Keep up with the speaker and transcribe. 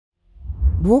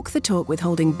walk the talk with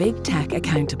holding big tech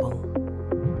accountable.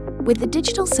 With the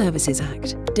Digital Services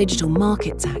Act, Digital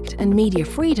Markets Act and Media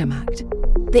Freedom Act,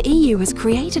 the EU has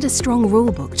created a strong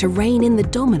rulebook to rein in the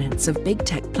dominance of big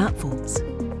tech platforms.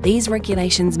 These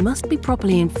regulations must be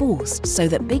properly enforced so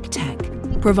that big tech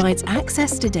provides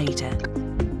access to data,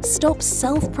 stops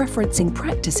self-preferencing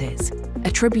practices,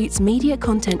 attributes media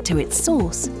content to its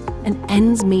source, and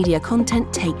ends media content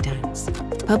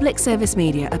takedowns. Public service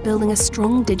media are building a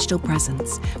strong digital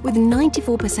presence, with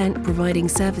 94% providing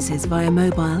services via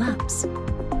mobile apps.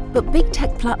 But big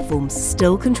tech platforms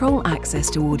still control access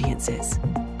to audiences.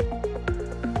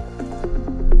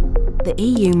 The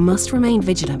EU must remain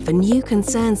vigilant for new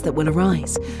concerns that will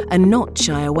arise and not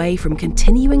shy away from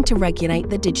continuing to regulate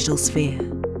the digital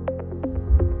sphere.